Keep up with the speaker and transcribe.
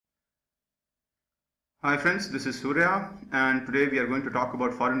Hi friends, this is Surya, and today we are going to talk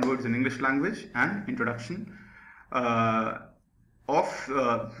about foreign words in English language and introduction of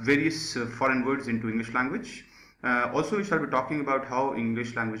various foreign words into English language. Also, we shall be talking about how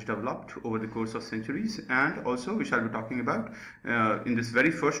English language developed over the course of centuries, and also we shall be talking about, in this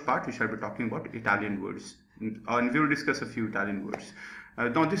very first part, we shall be talking about Italian words, and we will discuss a few Italian words.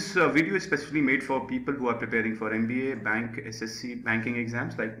 Now this video is specifically made for people who are preparing for MBA, bank, SSC, banking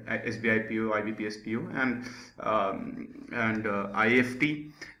exams like SBI PO, IBPS PO, and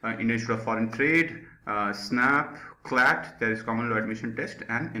IIFT, Indian Institute of Foreign Trade, SNAP, CLAT, there is Common Law Admission Test,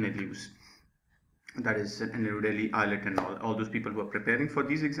 and NLUs. That is New Delhi, IILET, and all those people who are preparing for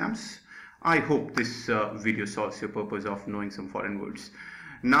these exams. I hope this video solves your purpose of knowing some foreign words.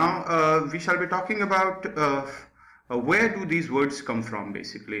 Now we shall be talking about where do these words come from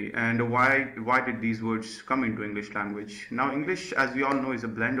basically, and why did these words come into English language. Now English, as we all know, is a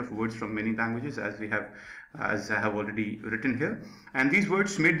blend of words from many languages, as I have already written here, and these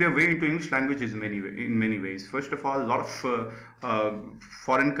words made their way into English language in many ways. First of all, a lot of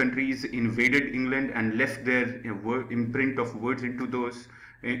foreign countries invaded England and left their imprint of words into those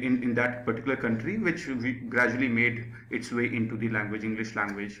in that particular country, which gradually made its way into the English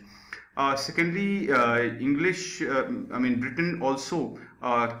language. Secondly, Britain also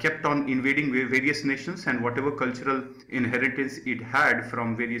kept on invading various nations, and whatever cultural inheritance it had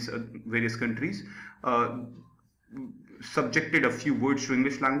from various countries subjected a few words to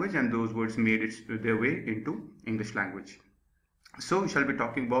English language, and those words made their way into English language. So we shall be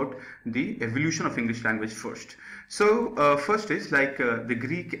talking about the evolution of English language first. So first is like the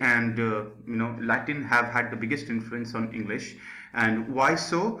Greek and Latin have had the biggest influence on English. And why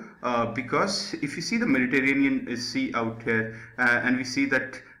so? Because if you see the Mediterranean Sea out here, and we see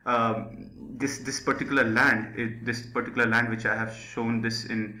that this particular land which I have shown this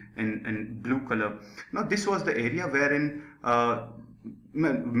in blue color. Now this was the area wherein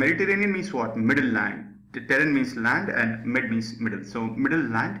Mediterranean means what? Middle land. The terrain means land, and med means middle, so middle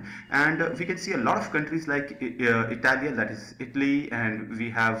land. And we can see a lot of countries like Italia, that is Italy, and we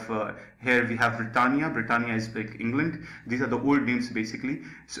have here we have Britannia is like England. These are the old names basically.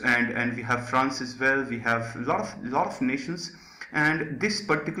 So, and we have France as well. We have a lot of nations, and this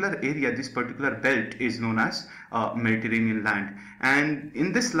particular area, this particular belt is known as Mediterranean land. And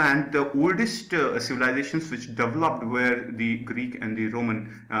in this land, the oldest civilizations which developed were the Greek and the Roman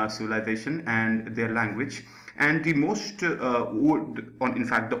civilization and their language. And the most in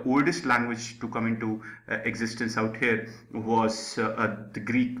fact, the oldest language to come into existence out here was the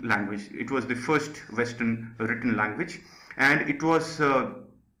Greek language. It was the first Western written language, and it was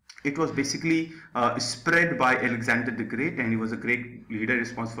basically spread by Alexander the Great, and he was a great leader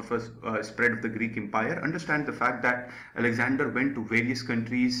responsible for spread of the Greek Empire. Understand the fact that Alexander went to various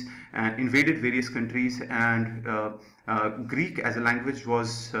countries and invaded various countries, and Greek as a language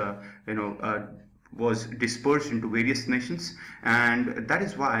was dispersed into various nations, and that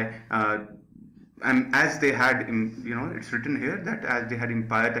is why and as they had, it's written here that as they had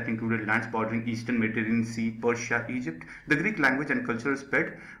empire that included lands bordering eastern Mediterranean Sea, Persia, Egypt, the Greek language and culture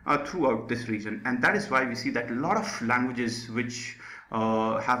spread throughout this region. And that is why we see that a lot of languages which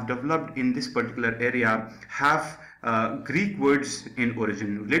have developed in this particular area have Greek words in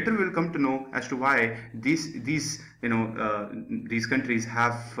origin. Later we will come to know as to why these countries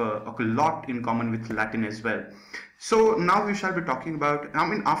have a lot in common with Latin as well. So now we shall be talking about,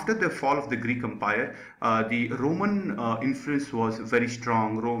 after the fall of the Greek Empire, the Roman influence was very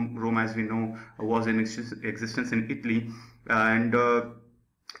strong. Rome, as we know, was in existence in Italy, and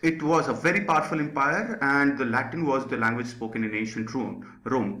it was a very powerful empire, and the Latin was the language spoken in ancient Rome.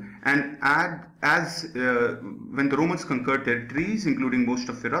 And when the Romans conquered territories, including most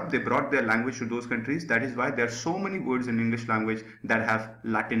of Europe, they brought their language to those countries. That is why there are so many words in English language that have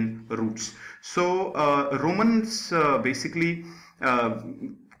Latin roots. So Romans basically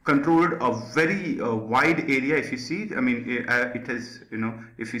controlled a very wide area. If you see, it has,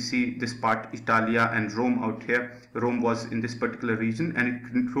 if you see this part, Italia and Rome out here, Rome was in this particular region, and it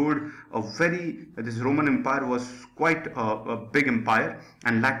controlled this Roman Empire was quite a big empire,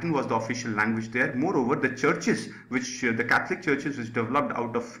 and Latin was the official language there. Moreover, the churches, the Catholic churches which developed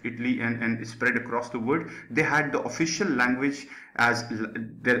out of Italy and spread across the world, they had the official language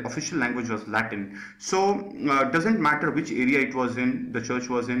their official language was Latin. So doesn't matter which area it was in, the church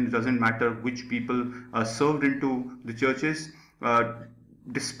was in, doesn't matter which people served into the churches,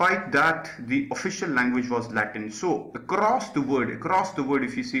 despite that, the official language was Latin. So across the world,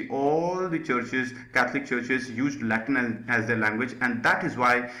 if you see, all the churches, Catholic churches, used Latin as their language, and that is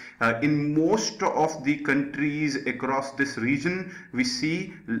why in most of the countries across this region, we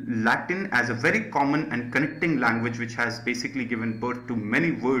see Latin as a very common and connecting language, which has basically given birth to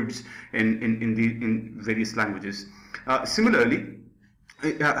many words in various languages. Similarly,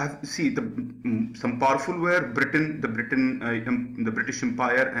 see, some powerful were Britain, the British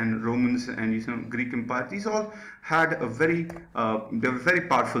Empire, and Romans, and Greek Empire. These all had a they were very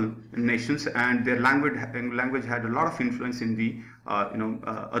powerful nations, and their language had a lot of influence in the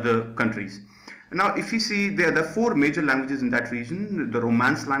other countries. Now, if you see, there are 4 major languages in that region, the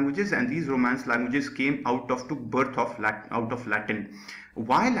Romance languages, and these Romance languages came out of Latin.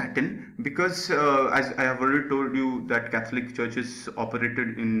 Why Latin? Because as I have already told you, that Catholic churches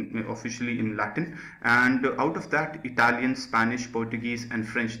operated officially in Latin, and out of that, Italian, Spanish, Portuguese, and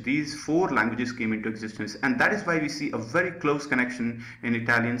French, these 4 languages came into existence, and that is why we see a very close connection in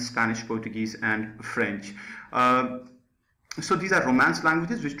Italian, Spanish, Portuguese, and French. So these are Romance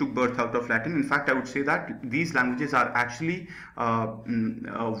languages which took birth out of Latin. In fact, I would say that these languages are actually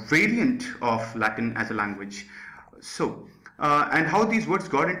a variant of Latin as a language. So, and how these words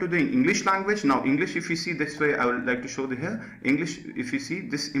got into the English language. Now, English, if you see this way, I would like to show here. English, if you see,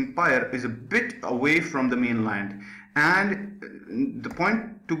 this empire is a bit away from the mainland, and the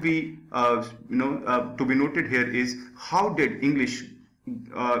point to be noted here is, how did English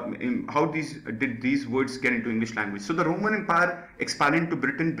did these words get into English language? So the Roman Empire expanded into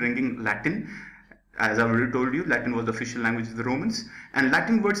Britain, bringing Latin. As I already told you, Latin was the official language of the Romans, and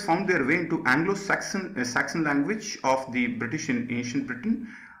Latin words found their way into Anglo-Saxon language of the British in ancient Britain.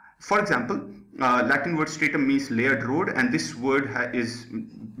 For example, Latin word stratum means layered road, and this word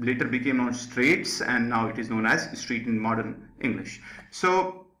later became known as straits, and now it is known as street in modern English.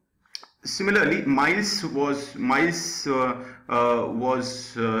 So similarly, miles was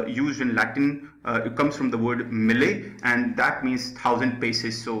used in Latin. It comes from the word mille, and that means 1,000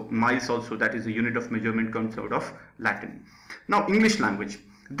 paces. So miles also, that is a unit of measurement, comes out of Latin. Now, English language.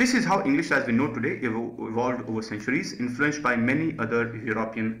 This is how English as we know today evolved over centuries, influenced by many other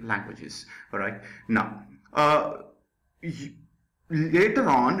European languages. All right. Now, later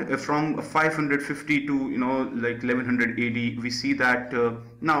on, from 550 to like 1100 AD, we see that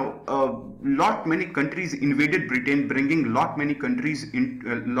many countries invaded Britain, bringing many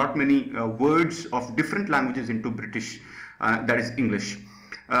words of different languages into British, that is English.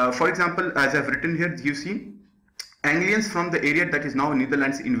 For example, as I've written here, you see, Anglians from the area that is now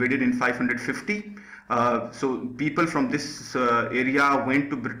Netherlands invaded in 550. So people from this area went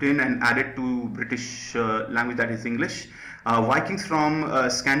to Britain and added to British language, that is English. Vikings from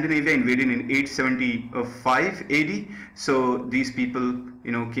Scandinavia invaded in 875 AD. So these people,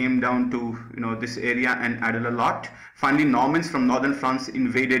 came down to this area and added a lot. Finally, Normans from northern France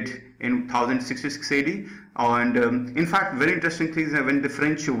invaded in 1066 AD. And in fact, very interesting thing is that when the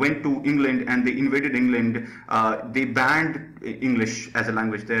French went to England and they invaded England, they banned English as a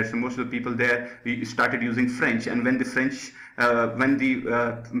language there. So most of the people there started using French. And when the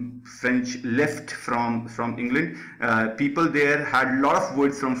French left from England, people there had a lot of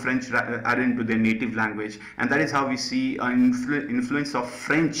words from French added into their native language, and that is how we see an influence of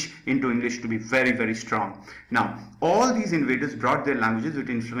French into English to be very, very strong. Now, all these invaders brought their languages which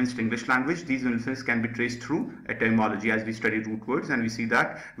influenced English language. These influences can be traced through etymology, as we study root words, and we see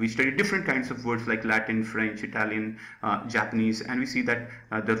that we study different kinds of words like Latin, French, Italian, Japanese, and we see that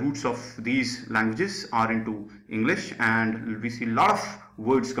the roots of these languages are into English, and we see a lot of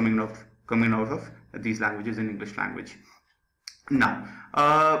words coming out of these languages in English language. Now,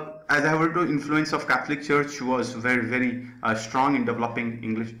 as I have told, influence of Catholic Church was very, very strong in developing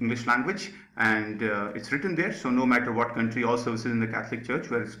English language, and it's written there. So no matter what country, all services in the Catholic Church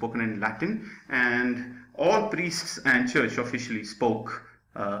were spoken in Latin, and all priests and church officially spoke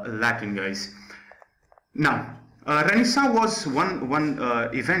Latin, guys. Now, Renaissance was one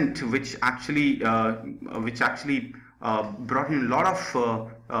event which actually brought in a lot of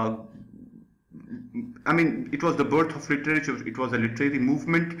it was the birth of literature. It was a literary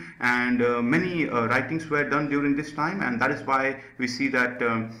movement, and many writings were done during this time, and that is why we see that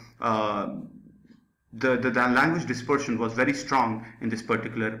the language dispersion was very strong in this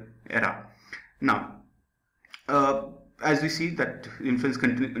particular era. Now, as we see that influence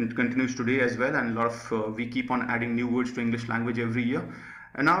continues today as well, and a lot of we keep on adding new words to English language every year.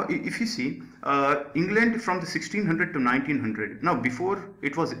 And now, if you see, England from the 1600 to 1900. Now, before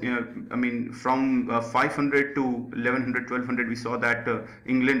it was, I mean, from 500 to 1100, 1200, we saw that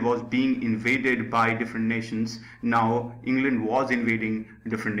England was being invaded by different nations. Now, England was invading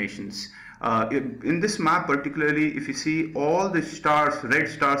different nations. In this map particularly, if you see, all the stars, red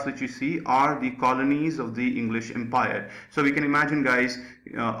stars which you see, are the colonies of the English Empire. So we can imagine, guys,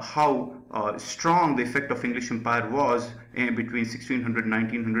 how strong the effect of English Empire was between 1600 and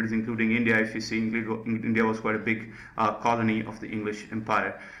 1900s, including India. If you see, India was quite a big colony of the English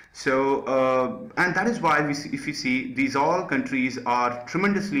Empire. So, and that is why we see, if you see, these all countries are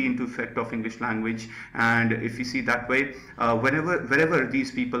tremendously into effect of English language. And if you see that way, wherever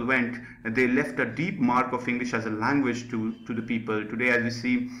these people went, they left a deep mark of English as a language to the people. Today, as we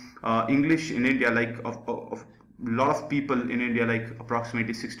see, English in India, like of lot of people in India, like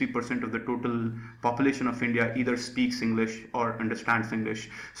approximately 60% of the total population of India either speaks English or understands English.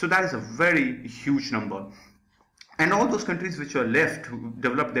 So that is a very huge number. And all those countries which are left who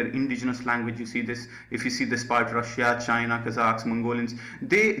developed their indigenous language, you see this, if you see this part, Russia, China, Kazakhs, Mongolians,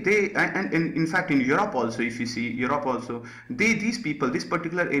 and in fact in Europe also, if you see Europe also, these people, this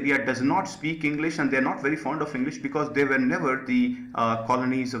particular area does not speak English, and they're not very fond of English because they were never the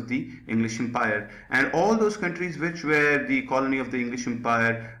colonies of the English Empire. And all those countries which were the colony of the English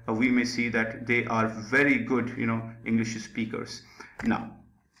Empire, we may see that they are very good, English speakers. Now,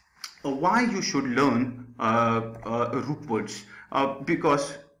 why you should learn root words?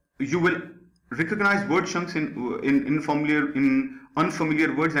 Because you will recognize word chunks in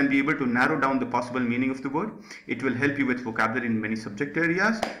unfamiliar words and be able to narrow down the possible meaning of the word. It will help you with vocabulary in many subject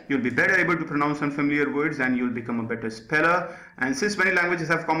areas. You'll be better able to pronounce unfamiliar words, and you'll become a better speller. And since many languages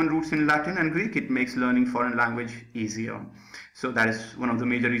have common roots in Latin and Greek, it makes learning foreign language easier. So that is one of the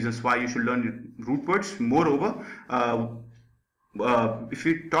major reasons why you should learn root words. Moreover, if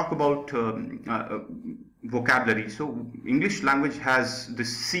we talk about vocabulary, so English language has the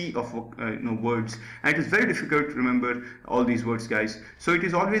sea of words, and it is very difficult to remember all these words, guys. So it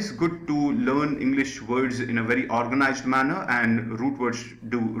is always good to learn English words in a very organized manner, and root words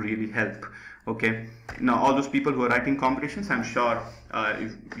do really help. Okay, now all those people who are writing competitions, I'm sure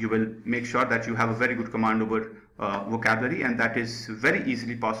you will make sure that you have a very good command over vocabulary, and that is very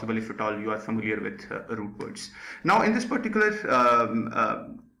easily possible if at all you are familiar with root words. Now, in this particular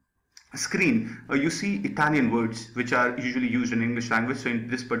screen, you see Italian words which are usually used in English language. So in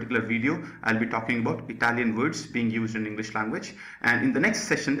this particular video, I'll be talking about Italian words being used in English language, and in the next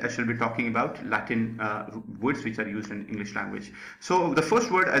session I shall be talking about Latin words which are used in English language. So the first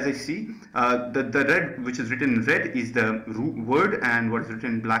word, as I see, the red, which is written in red, is the root word, and what is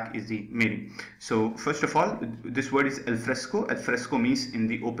written in black is the meaning. So first of all, this word is al fresco. Al fresco means in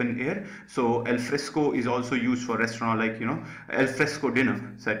the open air. So al fresco is also used for restaurant, like al fresco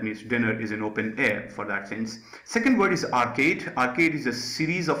dinner. So that means dinner is in open air for that sense. Second word is arcade. Arcade is a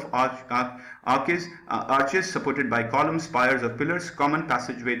series of arches supported by columns, spires, or pillars, common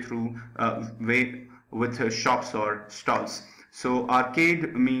passageway through way with shops or stalls. So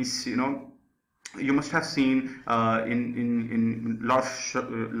arcade means, you must have seen in lot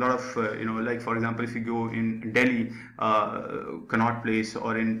of like for example, if you go in Delhi, Connaught Place,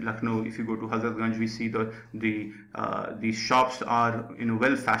 or in Lucknow, if you go to Hazratganj, we see these shops are in a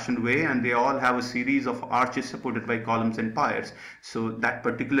well-fashioned way, and they all have a series of arches supported by columns and piers. So that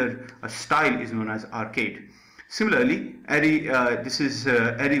particular style is known as arcade. Similarly, this is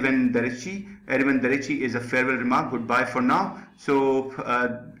Arrivederci. Arrivederci is a farewell remark, goodbye for now. So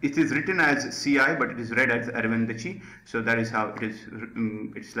it is written as CI, but it is read as Arrivederci. So that is how it is.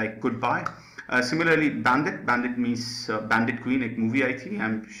 It's like goodbye. Similarly, bandit. Bandit means bandit queen, like movie, I think.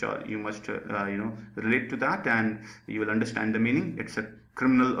 I'm sure you must relate to that, and you will understand the meaning. It's a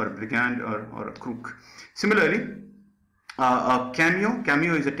criminal or a brigand or a crook. Similarly,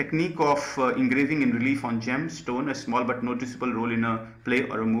 cameo is a technique of engraving in relief on gem, stone, a small but noticeable role in a play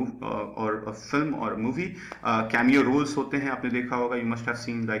or a move or a film or a movie. Cameo roles होते हैं, आपने देखा होगा, you must have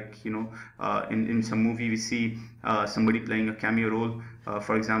seen, like in some movie we see somebody playing a cameo role.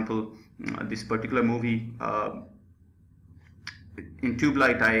 For example, this particular movie, in Tube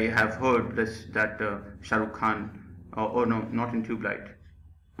Light, I have heard that Shah Rukh Khan, or no, not in Tube Light.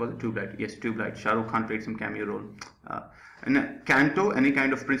 Was it Tube Light? Yes, Tube Light. Shah Rukh Khan played some cameo role. And a canto, any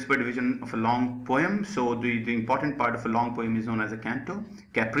kind of principal division of a long poem. So the important part of a long poem is known as a canto.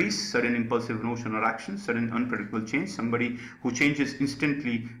 Caprice, sudden impulsive notion or action, sudden unpredictable change. Somebody who changes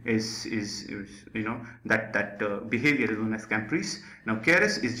instantly is that behavior is known as caprice. Now,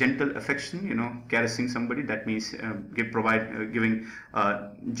 caress is gentle affection. Caressing somebody, that means giving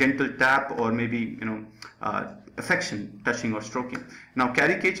gentle tap, or maybe affection, touching or stroking. Now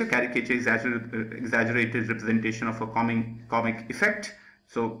caricature is exaggerated representation of a comic effect.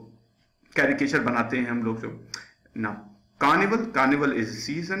 So caricature बनाते हैं हम लोग जो. Now carnival is a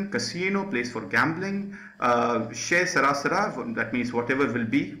season. Casino, place for gambling. Shay sarasara, that means whatever will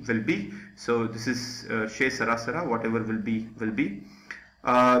be. So this is Shay sarasara, whatever will be.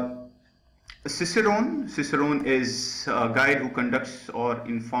 Cicerone is a guide who conducts or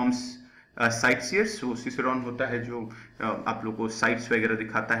informs sightseers. So Cicerone होता है जो आप लोगों को sites वगैरह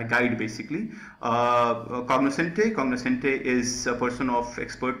दिखाता है, guide basically. Cognoscente is a person of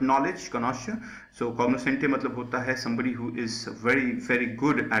expert knowledge, connoisseur. So cognoscente मतलब होता है somebody who is very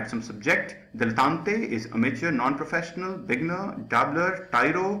good at some subject. Dilettante is amateur, non-professional, beginner, dabbler,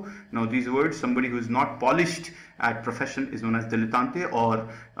 tyro. Now these words, somebody who is not polished at profession is known as dilettante, or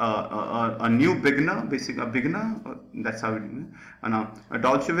a new beginner, basically a beginner. That's how it is. Now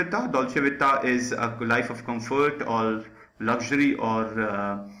dolce vita is a life of comfort or luxury, or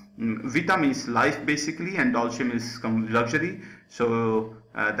vita means life basically, and dolce means luxury. So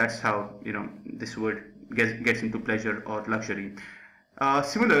that's how this word gets into pleasure or luxury.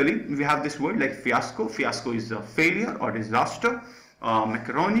 Similarly, we have this word like fiasco. Fiasco is a failure or disaster.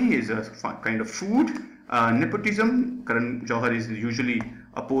 Macaroni is a kind of food. Nepotism, Karan Johar is usually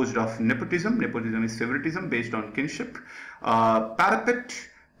opposed of nepotism. Nepotism is favoritism based on kinship. Parapet,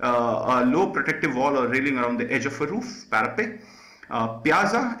 a low protective wall or railing around the edge of a roof. Parapet.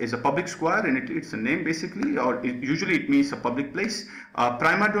 Piazza is a public square in Italy. It's a name basically, or usually it means a public place.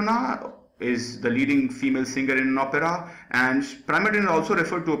 Prima donna is the leading female singer in an opera, and prima donna also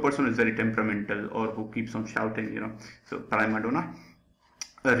referred to a person who is very temperamental or who keeps on shouting, So prima donna.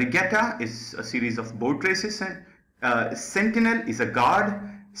 Regatta is a series of boat races. Sentinel is a guard.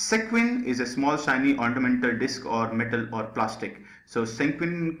 Sequin is a small shiny ornamental disc or metal or plastic. So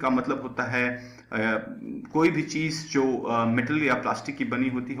sequin का मतलब होता है कोई भी चीज जो metal या plastic की बनी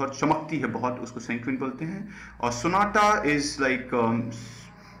होती है और चमकती है बहुत, उसको sequin बोलते हैं. और sonata is like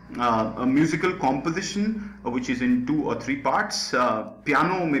a musical composition which is in 2 or 3 parts.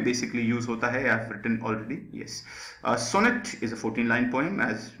 Piano में basically use होता है. I have written already. Yes. Sonnet is a 14-line poem,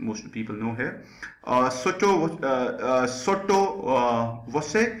 as most people know here.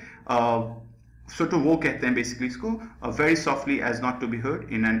 Sotto वो कहते हैं basically इसको, very softly as not to be heard,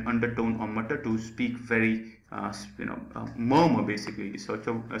 in an undertone or mutter, to speak very murmur basically.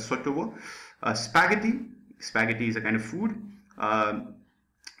 Sotto वो. Spaghetti is a kind of food.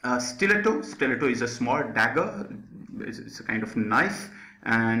 Stiletto is a small dagger. It's a kind of knife,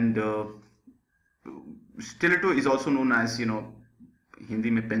 and stiletto is also known as Hindi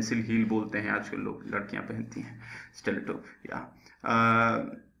में pencil heel बोलते हैं आजकल लोग, लड़कियां पहनती हैं stiletto. Yeah.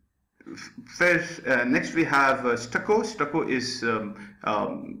 First, next we have stucco. Stucco is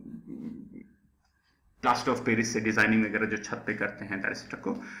plaster of Paris से designing वगैरह जो छत पे करते हैं, that is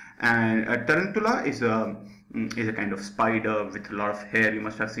stucco. And tarantula is a kind of spider with a lot of hair. You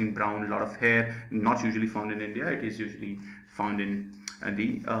must have seen brown, lot of hair. Not usually found in India. It is usually found in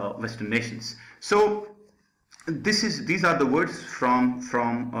the Western nations. So these are the words from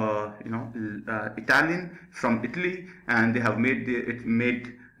Italian, from Italy, and they have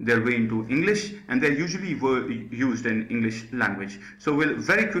made their way into English, and they're usually used in English language. So we'll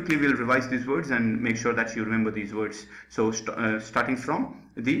revise these words and make sure that you remember these words. So starting from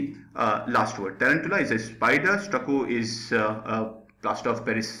the last word. Tarantula is a spider. Stucco is a plaster of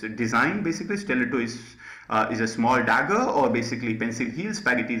Paris design basically. Stiletto is a small dagger or basically pencil heel.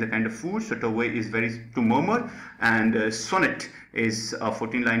 Spaghetti is a kind of food. Sotto is very to murmur. And sonnet is a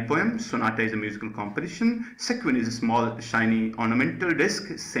 14-line poem. Sonata is a musical composition. Sequin is a small shiny ornamental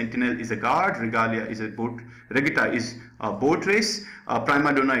disc. Sentinel is a guard. Regalia is a boat. Regatta is a boat race.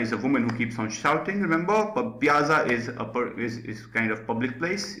 Prima donna is a woman who keeps on shouting. Remember, piazza is kind of public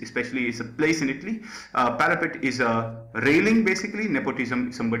place, especially it's a place in Italy. Parapet is a railing basically.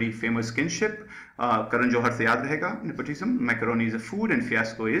 Nepotism, somebody famous kinship. Karan Johar se yaad rahega, nepotism. Macaroni is a food, and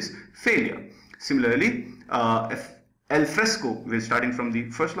fiasco is failure. Similarly, El fresco, we're starting from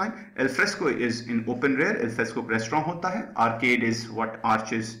the first line. El fresco is in open air. El fresco restaurant होता है. Arcade is what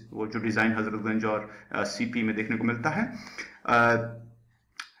arches, वो जो design Hazratganj और CP में देखने को मिलता है.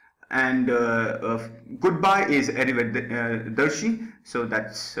 And goodbye is arrivederci, so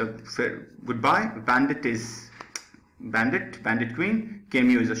that's goodbye. Bandit is bandit queen.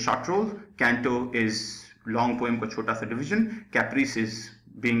 Cameo is a short role. Canto is long poem का छोटा सा division. Caprice is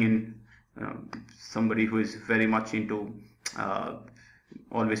being in somebody who is very much into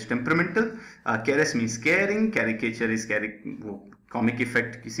always temperamental. Caress means caring. Caricature is comic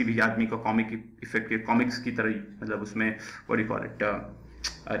effect. किसी भी आदमी का comic effect comics की तरह, मतलब उसमें what do you call it,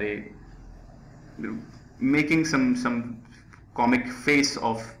 अरे making some comic face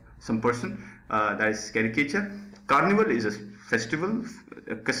of some person, that is caricature. Carnival is a festival.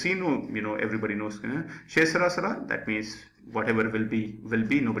 A casino, you know, everybody knows. Sher Sara Sara, that means whatever will be,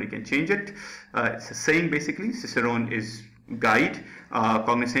 nobody can change it. It's a saying basically. Cicerone is guide.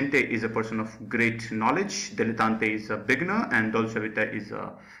 Cognoscente is a person of great knowledge. Dilettante is a beginner, and Dolce Vita is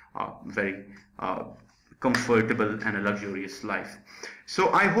a very comfortable and a luxurious life. So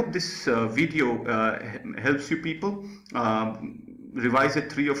I hope this video helps you people. Revise it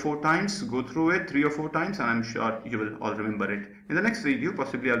 3 or 4 times, go through it 3 or 4 times, and I'm sure you will all remember it. In the next video,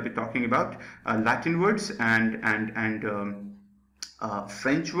 possibly I'll be talking about Latin words and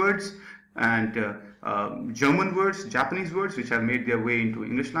French words and German words, Japanese words, which have made their way into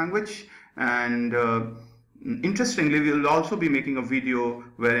English language. And interestingly, we will also be making a video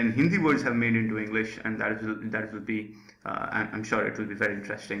wherein Hindi words have made into English, and that will be, I'm sure it will be very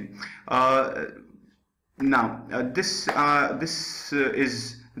interesting. Now, this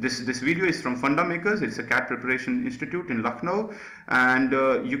video is from FundaMakers. It's a CAT Preparation Institute in Lucknow, and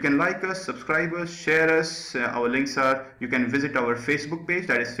you can like us, subscribe us, share us. Our links are, you can visit our Facebook page,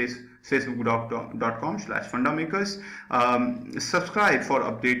 that is facebook.com/FundaMakers. Subscribe for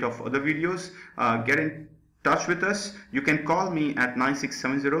update of other videos. Get in touch with us. You can call me at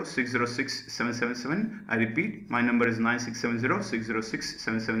 9670-606-777. I repeat, my number is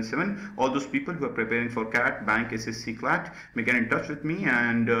 9670-606-777. All those people who are preparing for CAT, Bank, SSC, CLAT may get in touch with me,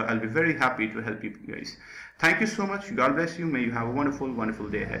 and I'll be very happy to help you guys. Thank you so much. God bless you. May you have a wonderful, wonderful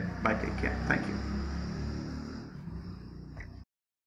day ahead. Bye. Take care. Thank you.